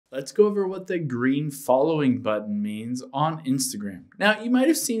Let's go over what the green following button means on Instagram. Now, you might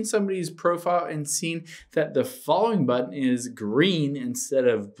have seen somebody's profile and seen that the following button is green instead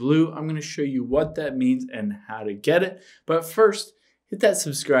of blue. I'm going to show you what that means and how to get it. But first, hit that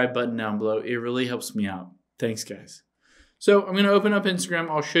subscribe button down below. It really helps me out. Thanks, guys. So I'm going to open up Instagram.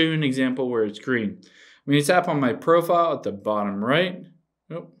 I'll show you an example where it's green. I'm going to tap on my profile at the bottom right.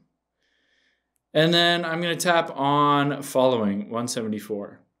 And then I'm going to tap on following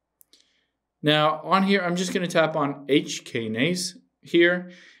 174. Now on here, I'm just going to tap on HKNace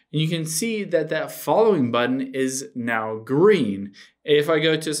here. And you can see that that following button is now green. If I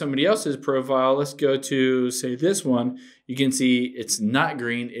go to somebody else's profile, let's go to say this one, you can see it's not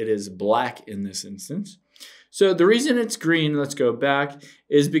green, it is black in this instance. So the reason it's green, let's go back,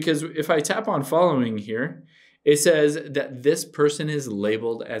 is because if I tap on following here, it says that this person is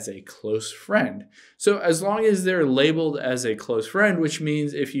labeled as a close friend. So as long as they're labeled as a close friend, which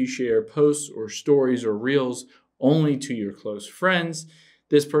means if you share posts or stories or reels only to your close friends,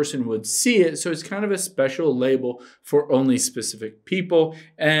 this person would see it. So it's kind of a special label for only specific people.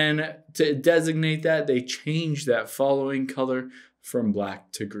 And to designate that, they change that following color from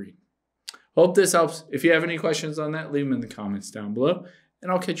black to green. Hope this helps. If you have any questions on that, leave them in the comments down below, and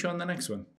I'll catch you on the next one.